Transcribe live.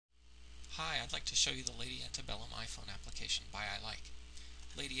I'd like to show you the Lady Antebellum iPhone application by iLike.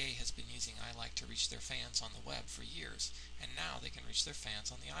 Lady A has been using iLike to reach their fans on the web for years, and now they can reach their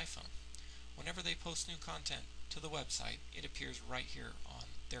fans on the iPhone. Whenever they post new content to the website, it appears right here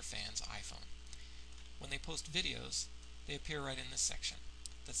on their fans' iPhone. When they post videos, they appear right in this section.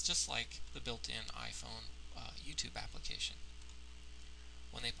 That's just like the built-in iPhone YouTube application.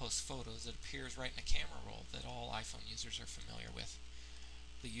 When they post photos, it appears right in a camera roll that all iPhone users are familiar with.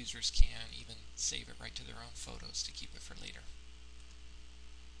 The users can even save it right to their own photos to keep it for later.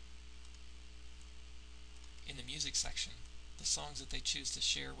 In the music section, the songs that they choose to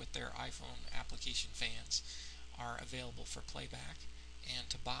share with their iPhone application fans are available for playback and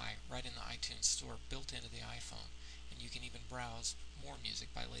to buy right in the iTunes store built into the iPhone, and you can even browse more music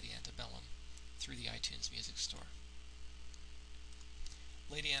by Lady Antebellum through the iTunes Music Store.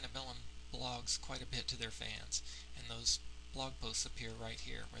 Lady Antebellum blogs quite a bit to their fans, and those blog posts appear right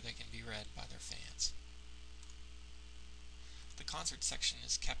here where they can be read by their fans. The concert section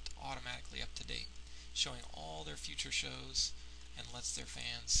is kept automatically up to date, showing all their future shows and lets their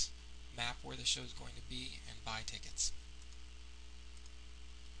fans map where the show is going to be and buy tickets.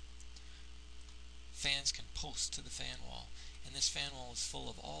 Fans can post to the fan wall, and this fan wall is full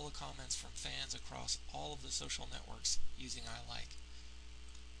of all the comments from fans across all of the social networks using iLike.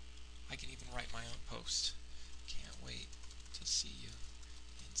 I can even write my own post. Can't wait to see you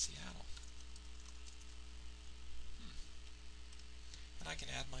in Seattle. And I can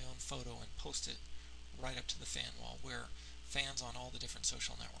add my own photo and post it right up to the fan wall where fans on all the different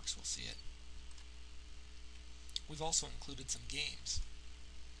social networks will see it. We've also included some games.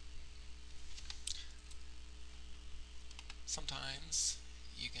 Sometimes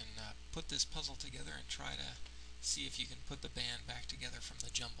you can put this puzzle together and try to see if you can put the band back together from the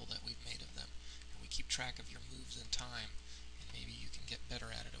jumble that we've made of them. And we keep track of your moves in time, and maybe you can get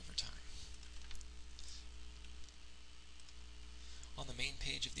better at it over time. On the main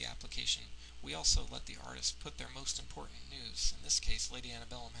page of the application, we also let the artist put their most important news. In this case, Lady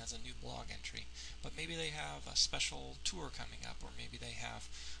Antebellum has a new blog entry, but maybe they have a special tour coming up, or maybe they have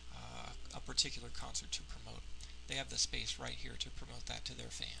a particular concert to promote. They have the space right here to promote that to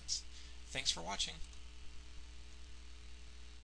their fans. Thanks for watching.